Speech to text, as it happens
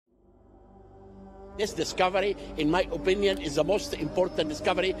This discovery, in my opinion, is the most important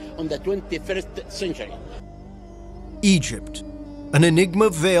discovery on the 21st century. Egypt, an enigma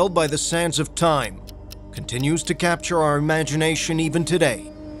veiled by the sands of time, continues to capture our imagination even today.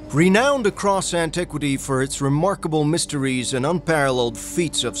 Renowned across antiquity for its remarkable mysteries and unparalleled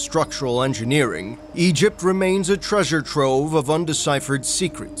feats of structural engineering, Egypt remains a treasure trove of undeciphered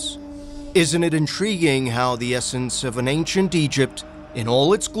secrets. Isn't it intriguing how the essence of an ancient Egypt, in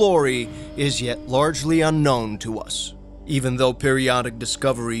all its glory, is yet largely unknown to us? Even though periodic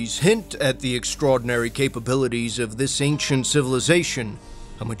discoveries hint at the extraordinary capabilities of this ancient civilization,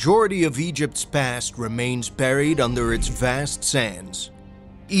 a majority of Egypt's past remains buried under its vast sands.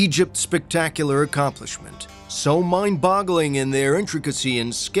 Egypt's spectacular accomplishment, so mind-boggling in their intricacy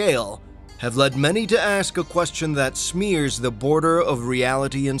and scale, have led many to ask a question that smears the border of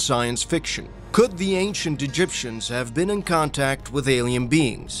reality and science fiction. Could the ancient Egyptians have been in contact with alien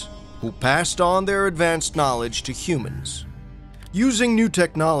beings, who passed on their advanced knowledge to humans? Using new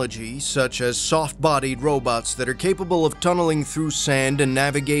technology, such as soft-bodied robots that are capable of tunneling through sand and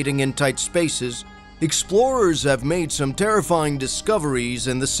navigating in tight spaces, explorers have made some terrifying discoveries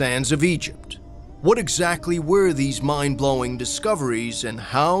in the sands of Egypt. What exactly were these mind-blowing discoveries, and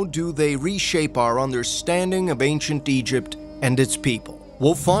how do they reshape our understanding of ancient Egypt and its people?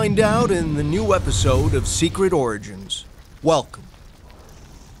 We'll find out in the new episode of Secret Origins. Welcome.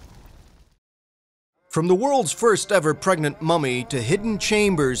 From the world's first ever pregnant mummy to hidden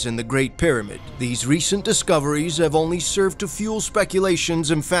chambers in the Great Pyramid, these recent discoveries have only served to fuel speculations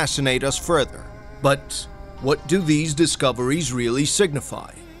and fascinate us further. But what do these discoveries really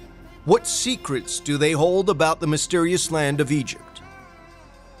signify? What secrets do they hold about the mysterious land of Egypt?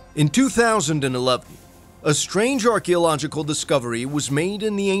 In 2011, a strange archaeological discovery was made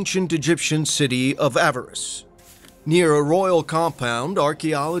in the ancient Egyptian city of Avaris. Near a royal compound,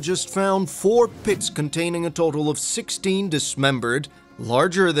 archaeologists found 4 pits containing a total of 16 dismembered,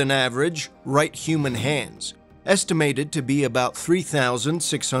 larger than average, right human hands, estimated to be about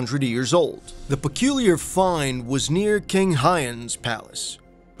 3,600 years old. The peculiar find was near King Hayan's palace,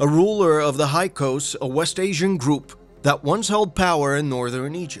 a ruler of the Hyksos, a West Asian group that once held power in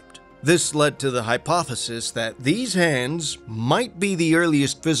northern Egypt. This led to the hypothesis that these hands might be the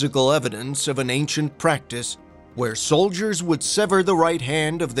earliest physical evidence of an ancient practice where soldiers would sever the right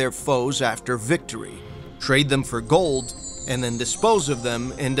hand of their foes after victory, trade them for gold, and then dispose of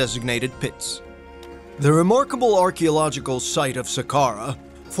them in designated pits. The remarkable archaeological site of Saqqara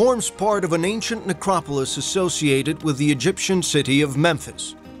forms part of an ancient necropolis associated with the Egyptian city of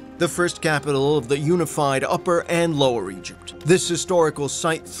Memphis, the first capital of the unified Upper and Lower Egypt. This historical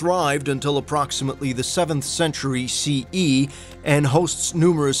site thrived until approximately the 7th century CE and hosts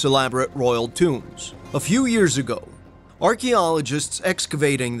numerous elaborate royal tombs. A few years ago, archaeologists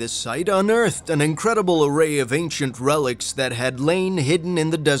excavating this site unearthed an incredible array of ancient relics that had lain hidden in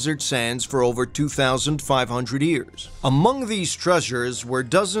the desert sands for over 2,500 years. Among these treasures were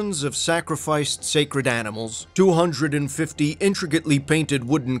dozens of sacrificed sacred animals, 250 intricately painted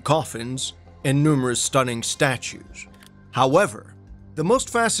wooden coffins, and numerous stunning statues. However, the most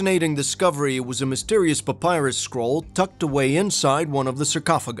fascinating discovery was a mysterious papyrus scroll tucked away inside one of the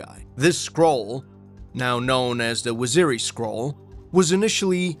sarcophagi. This scroll, now known as the Waziri Scroll, was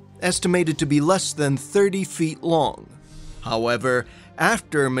initially estimated to be less than 30 feet long. However,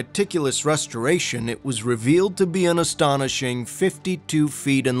 after meticulous restoration, it was revealed to be an astonishing 52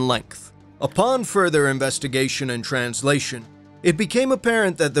 feet in length. Upon further investigation and translation, it became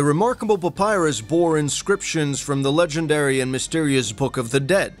apparent that the remarkable papyrus bore inscriptions from the legendary and mysterious Book of the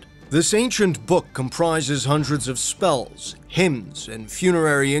Dead. This ancient book comprises hundreds of spells, hymns, and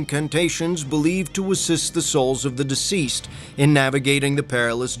funerary incantations believed to assist the souls of the deceased in navigating the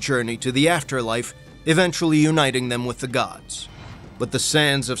perilous journey to the afterlife, eventually uniting them with the gods. But the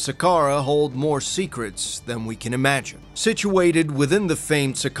sands of Saqqara hold more secrets than we can imagine. Situated within the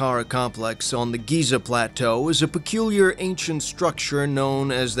famed Saqqara complex on the Giza Plateau is a peculiar ancient structure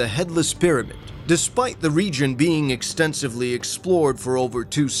known as the Headless Pyramid. Despite the region being extensively explored for over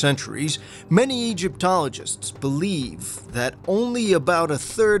 2 centuries, many Egyptologists believe that only about a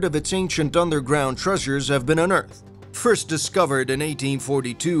third of its ancient underground treasures have been unearthed. First discovered in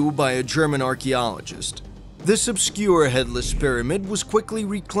 1842 by a German archaeologist, this obscure headless pyramid was quickly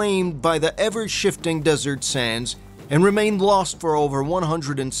reclaimed by the ever-shifting desert sands and remained lost for over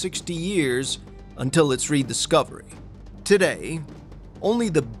 160 years until its rediscovery. Today, only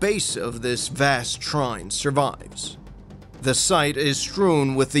the base of this vast shrine survives. The site is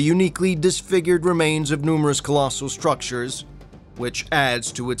strewn with the uniquely disfigured remains of numerous colossal structures, which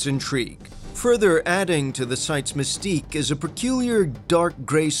adds to its intrigue. Further adding to the site's mystique is a peculiar dark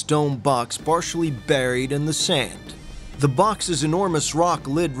gray stone box partially buried in the sand. The box's enormous rock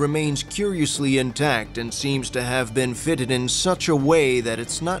lid remains curiously intact and seems to have been fitted in such a way that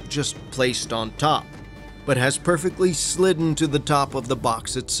it's not just placed on top, but has perfectly slid to the top of the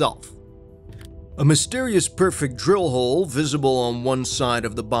box itself. A mysterious perfect drill hole visible on one side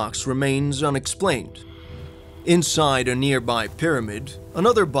of the box remains unexplained. Inside a nearby pyramid,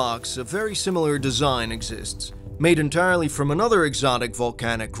 another box of very similar design exists, made entirely from another exotic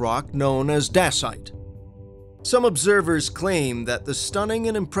volcanic rock known as dacite. Some observers claim that the stunning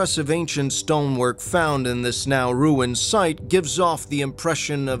and impressive ancient stonework found in this now ruined site gives off the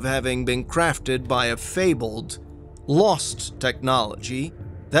impression of having been crafted by a fabled, lost technology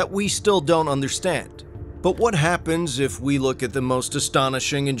that we still don't understand. But what happens if we look at the most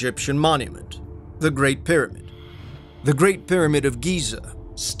astonishing Egyptian monument, the Great Pyramid? The Great Pyramid of Giza,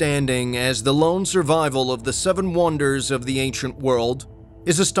 standing as the lone survival of the seven wonders of the ancient world,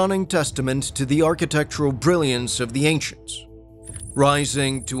 is a stunning testament to the architectural brilliance of the ancients.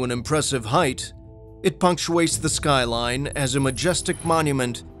 Rising to an impressive height, it punctuates the skyline as a majestic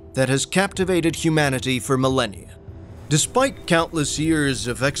monument that has captivated humanity for millennia. Despite countless years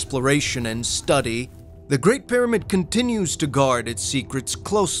of exploration and study, the Great Pyramid continues to guard its secrets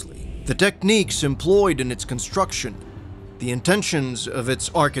closely. The techniques employed in its construction, the intentions of its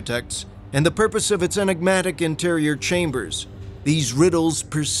architects, and the purpose of its enigmatic interior chambers, these riddles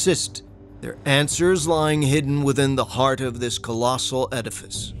persist, their answers lying hidden within the heart of this colossal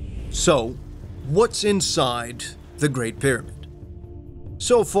edifice. So, what's inside the Great Pyramid?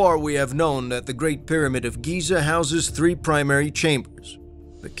 So far, we have known that the Great Pyramid of Giza houses three primary chambers.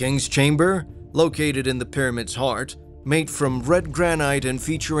 The King's Chamber, located in the pyramid's heart, made from red granite and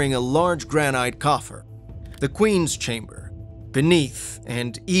featuring a large granite coffer. The Queen's Chamber, beneath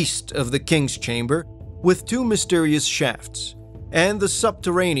and east of the King's Chamber, with two mysterious shafts. And the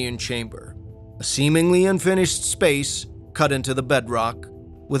Subterranean Chamber, a seemingly unfinished space cut into the bedrock,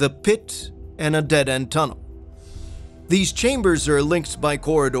 with a pit and a dead-end tunnel. These chambers are linked by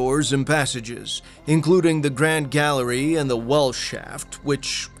corridors and passages, including the Grand Gallery and the Well Shaft,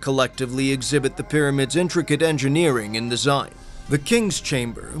 which collectively exhibit the pyramid's intricate engineering and design. The King's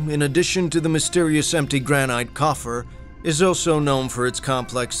Chamber, in addition to the mysterious empty granite coffer, is also known for its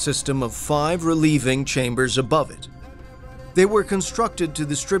complex system of 5 relieving chambers above it. They were constructed to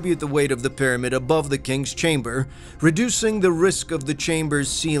distribute the weight of the pyramid above the King's Chamber, reducing the risk of the chamber's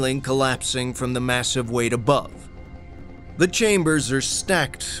ceiling collapsing from the massive weight above. The chambers are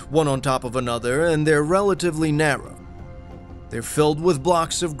stacked one on top of another, and they're relatively narrow. They're filled with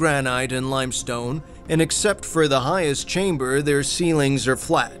blocks of granite and limestone, and except for the highest chamber, their ceilings are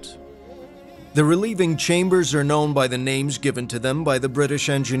flat. The relieving chambers are known by the names given to them by the British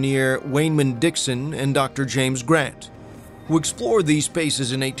engineer Wayneman Dixon and Dr. James Grant, who explored these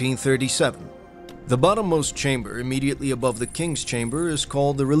spaces in 1837. The bottommost chamber, immediately above the King's Chamber, is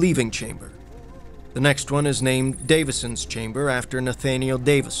called the Relieving Chamber. The next one is named Davison's Chamber after Nathaniel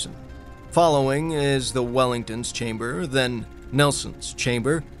Davison. Following is the Wellington's Chamber, then Nelson's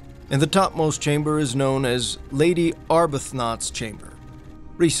Chamber, and the topmost chamber is known as Lady Arbuthnot's Chamber.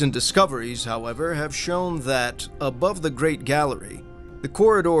 Recent discoveries, however, have shown that above the Great Gallery, the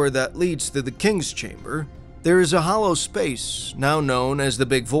corridor that leads to the King's Chamber, there is a hollow space now known as the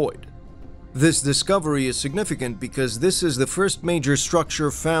Big Void. This discovery is significant because this is the first major structure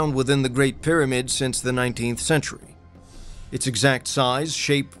found within the Great Pyramid since the 19th century. Its exact size,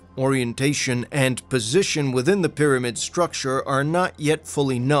 shape, orientation, and position within the pyramid structure are not yet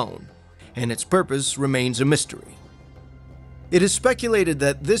fully known, and its purpose remains a mystery. It is speculated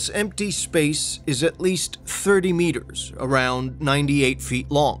that this empty space is at least 30 meters, around 98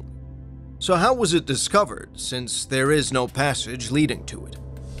 feet long. So how was it discovered, since there is no passage leading to it?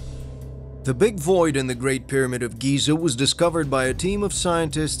 The Big Void in the Great Pyramid of Giza was discovered by a team of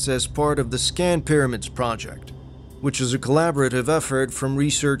scientists as part of the Scan Pyramids project, which is a collaborative effort from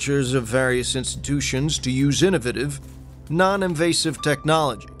researchers of various institutions to use innovative, non-invasive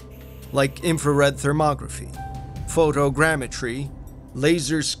technology like infrared thermography, photogrammetry,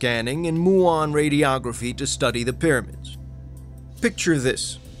 laser scanning, and muon radiography to study the pyramids. Picture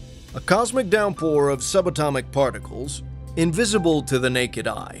this: a cosmic downpour of subatomic particles, invisible to the naked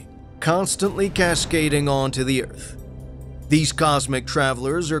eye, constantly cascading onto the Earth. These cosmic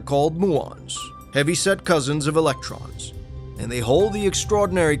travelers are called muons, heavyset cousins of electrons, and they hold the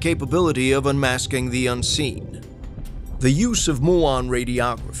extraordinary capability of unmasking the unseen. The use of muon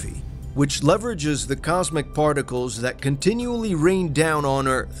radiography, which leverages the cosmic particles that continually rain down on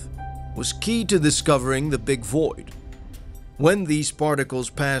Earth, was key to discovering the Big Void. When these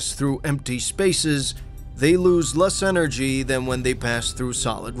particles pass through empty spaces, they lose less energy than when they pass through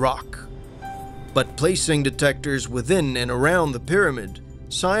solid rock. But placing detectors within and around the pyramid,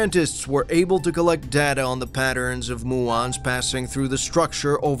 scientists were able to collect data on the patterns of muons passing through the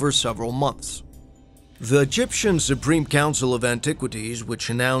structure over several months. The Egyptian Supreme Council of Antiquities,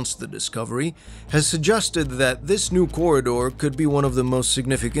 which announced the discovery, has suggested that this new corridor could be one of the most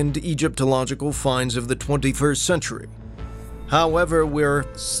significant Egyptological finds of the 21st century. However, we're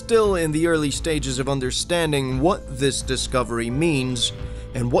still in the early stages of understanding what this discovery means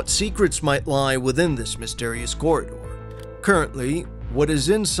and what secrets might lie within this mysterious corridor. Currently, what is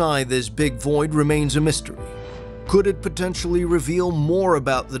inside this big void remains a mystery. Could it potentially reveal more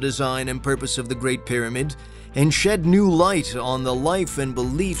about the design and purpose of the Great Pyramid and shed new light on the life and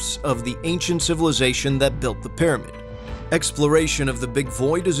beliefs of the ancient civilization that built the pyramid? Exploration of the Big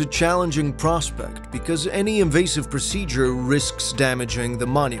Void is a challenging prospect because any invasive procedure risks damaging the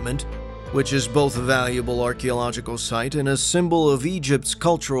monument, which is both a valuable archaeological site and a symbol of Egypt's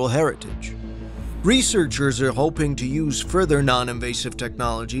cultural heritage. Researchers are hoping to use further non-invasive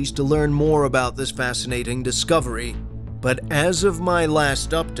technologies to learn more about this fascinating discovery, but as of my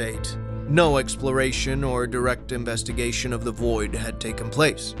last update, no exploration or direct investigation of the void had taken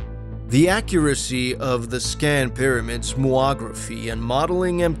place. The accuracy of the scan pyramids, muography, and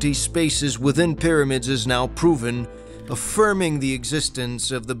modeling empty spaces within pyramids is now proven, affirming the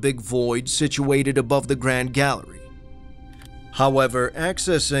existence of the big void situated above the Grand Gallery. However,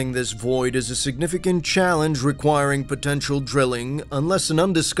 accessing this void is a significant challenge requiring potential drilling unless an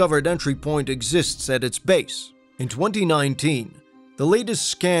undiscovered entry point exists at its base. In 2019, the latest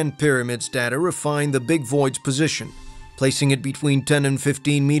scanned pyramids data refined the Big Void's position, placing it between 10 and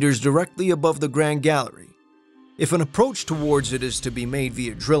 15 meters directly above the Grand Gallery. If an approach towards it is to be made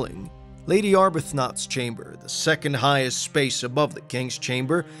via drilling, Lady Arbuthnot's chamber, the second highest space above the King's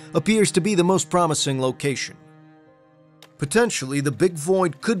chamber, appears to be the most promising location. Potentially, the Big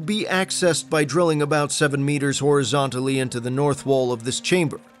Void could be accessed by drilling about 7 meters horizontally into the north wall of this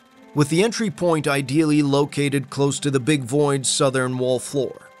chamber, with the entry point ideally located close to the Big Void's southern wall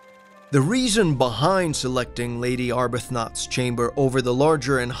floor. The reason behind selecting Lady Arbuthnot's chamber over the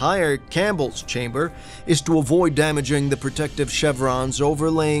larger and higher Campbell's chamber is to avoid damaging the protective chevrons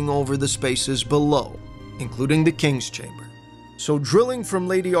overlaying over the spaces below, including the King's chamber. So drilling from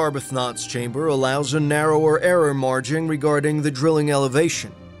Lady Arbuthnot's chamber allows a narrower error margin regarding the drilling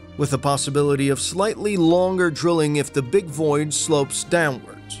elevation, with the possibility of slightly longer drilling if the Big Void slopes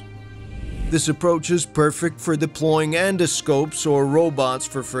downwards. This approach is perfect for deploying endoscopes or robots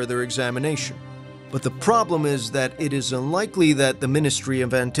for further examination. But the problem is that it is unlikely that the Ministry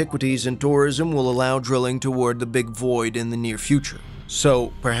of Antiquities and Tourism will allow drilling toward the Big Void in the near future.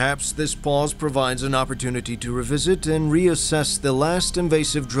 So, perhaps this pause provides an opportunity to revisit and reassess the last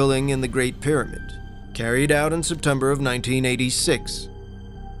invasive drilling in the Great Pyramid, carried out in September of 1986.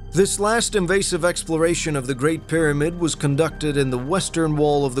 This last invasive exploration of the Great Pyramid was conducted in the western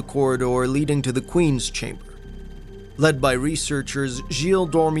wall of the corridor leading to the Queen's Chamber. Led by researchers Gilles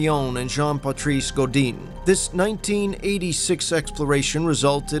Dormion and Jean-Patrice Godin, this 1986 exploration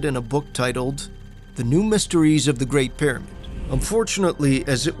resulted in a book titled The New Mysteries of the Great Pyramid. Unfortunately,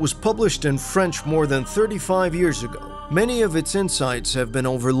 as it was published in French more than 35 years ago, many of its insights have been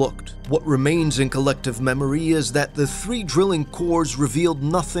overlooked. What remains in collective memory is that the 3 drilling cores revealed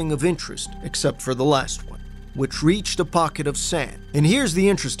nothing of interest except for the last one, which reached a pocket of sand. And here's the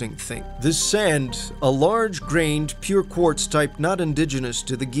interesting thing. This sand, a large-grained, pure quartz type not indigenous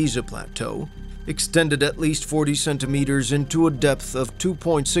to the Giza Plateau, extended at least 40 centimeters into a depth of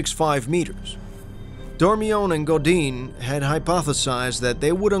 2.65 meters. Dormion and Godin had hypothesized that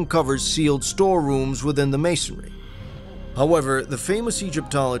they would uncover sealed storerooms within the masonry. However, the famous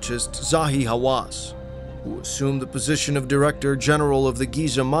Egyptologist Zahi Hawass, who assumed the position of Director General of the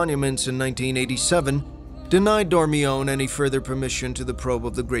Giza Monuments in 1987, denied Dormion any further permission to the probe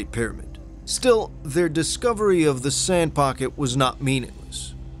of the Great Pyramid. Still, their discovery of the sand pocket was not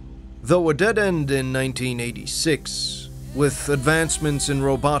meaningless. Though a dead end in 1986, with advancements in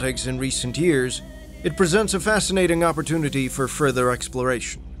robotics in recent years, it presents a fascinating opportunity for further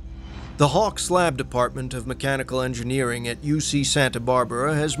exploration. The Hawks Lab Department of Mechanical Engineering at UC Santa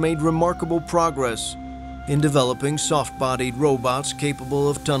Barbara has made remarkable progress in developing soft-bodied robots capable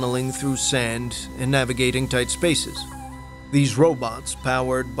of tunneling through sand and navigating tight spaces. These robots,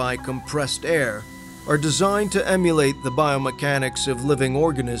 powered by compressed air, are designed to emulate the biomechanics of living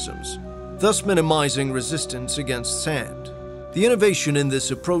organisms, thus minimizing resistance against sand. The innovation in this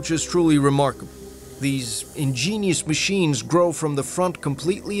approach is truly remarkable. These ingenious machines grow from the front,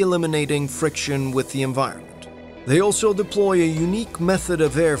 completely eliminating friction with the environment. They also deploy a unique method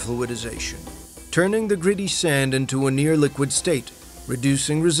of air fluidization, turning the gritty sand into a near-liquid state,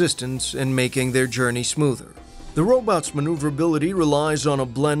 reducing resistance and making their journey smoother. The robot's maneuverability relies on a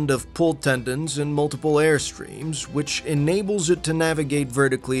blend of pull tendons and multiple airstreams, which enables it to navigate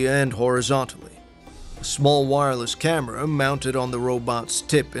vertically and horizontally. A small wireless camera mounted on the robot's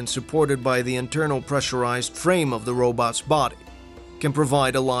tip and supported by the internal pressurized frame of the robot's body can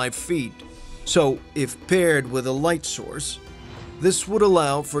provide a live feed. So, if paired with a light source, this would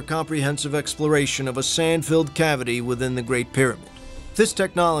allow for comprehensive exploration of a sand-filled cavity within the Great Pyramid. This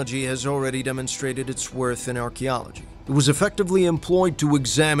technology has already demonstrated its worth in archaeology. It was effectively employed to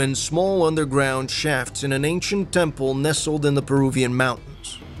examine small underground shafts in an ancient temple nestled in the Peruvian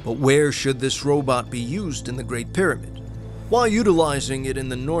mountains. But where should this robot be used in the Great Pyramid? While utilizing it in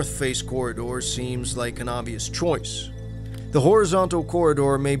the North Face corridor seems like an obvious choice, the horizontal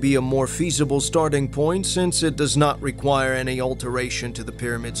corridor may be a more feasible starting point since it does not require any alteration to the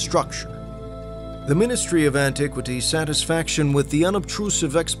pyramid structure. The Ministry of Antiquity's satisfaction with the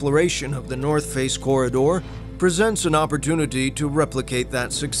unobtrusive exploration of the North Face corridor presents an opportunity to replicate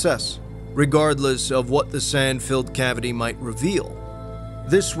that success, regardless of what the sand-filled cavity might reveal.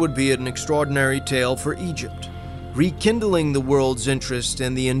 This would be an extraordinary tale for Egypt, rekindling the world's interest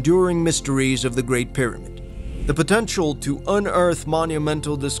in the enduring mysteries of the Great Pyramid. The potential to unearth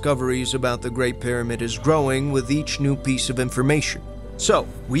monumental discoveries about the Great Pyramid is growing with each new piece of information. So,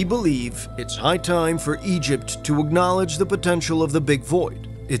 we believe it's high time for Egypt to acknowledge the potential of the Big Void.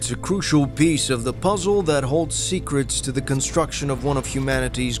 It's a crucial piece of the puzzle that holds secrets to the construction of one of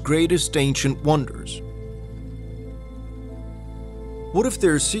humanity's greatest ancient wonders. What if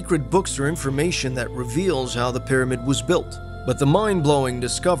there are secret books or information that reveals how the pyramid was built? But the mind-blowing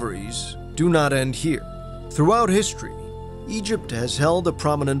discoveries do not end here. Throughout history, Egypt has held a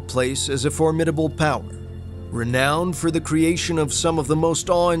prominent place as a formidable power, renowned for the creation of some of the most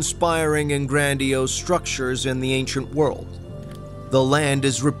awe-inspiring and grandiose structures in the ancient world. The land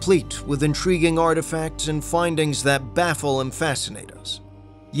is replete with intriguing artifacts and findings that baffle and fascinate us.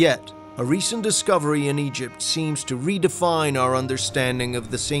 Yet, a recent discovery in Egypt seems to redefine our understanding of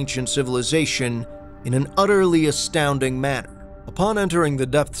this ancient civilization in an utterly astounding manner. Upon entering the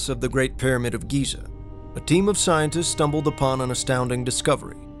depths of the Great Pyramid of Giza, a team of scientists stumbled upon an astounding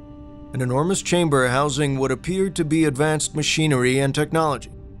discovery: an enormous chamber housing what appeared to be advanced machinery and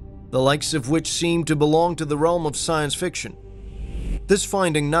technology, the likes of which seemed to belong to the realm of science fiction. This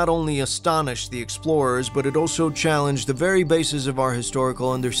finding not only astonished the explorers, but it also challenged the very basis of our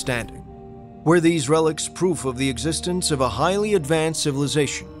historical understanding. Were these relics proof of the existence of a highly advanced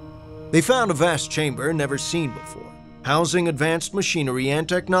civilization? They found a vast chamber never seen before, housing advanced machinery and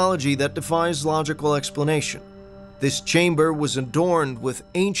technology that defies logical explanation. This chamber was adorned with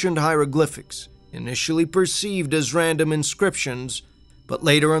ancient hieroglyphics, initially perceived as random inscriptions, but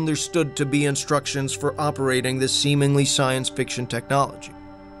later understood to be instructions for operating this seemingly science fiction technology.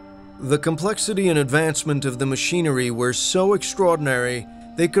 The complexity and advancement of the machinery were so extraordinary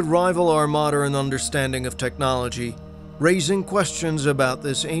they could rival our modern understanding of technology, raising questions about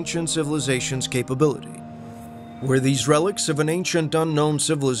this ancient civilization's capability. Were these relics of an ancient unknown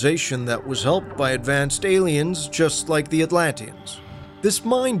civilization that was helped by advanced aliens just like the Atlanteans? This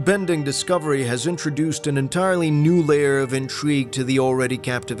mind-bending discovery has introduced an entirely new layer of intrigue to the already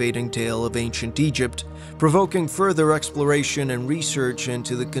captivating tale of ancient Egypt, provoking further exploration and research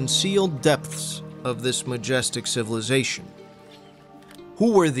into the concealed depths of this majestic civilization.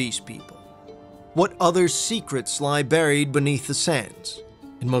 Who were these people? What other secrets lie buried beneath the sands?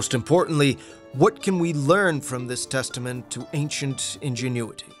 And most importantly, what can we learn from this testament to ancient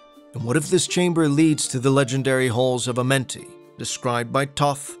ingenuity? And what if this chamber leads to the legendary halls of Amenti, described by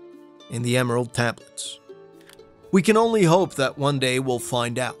Thoth in the Emerald Tablets? We can only hope that one day we'll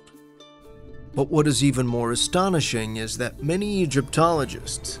find out. But what is even more astonishing is that many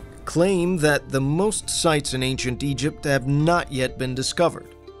Egyptologists claim that the most sites in ancient Egypt have not yet been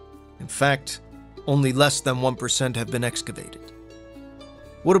discovered. In fact, only less than 1% have been excavated.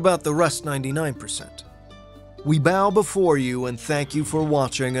 What about the rest 99%? We bow before you and thank you for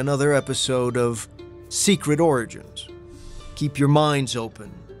watching another episode of Secret Origins. Keep your minds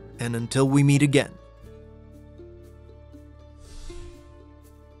open, and until we meet again,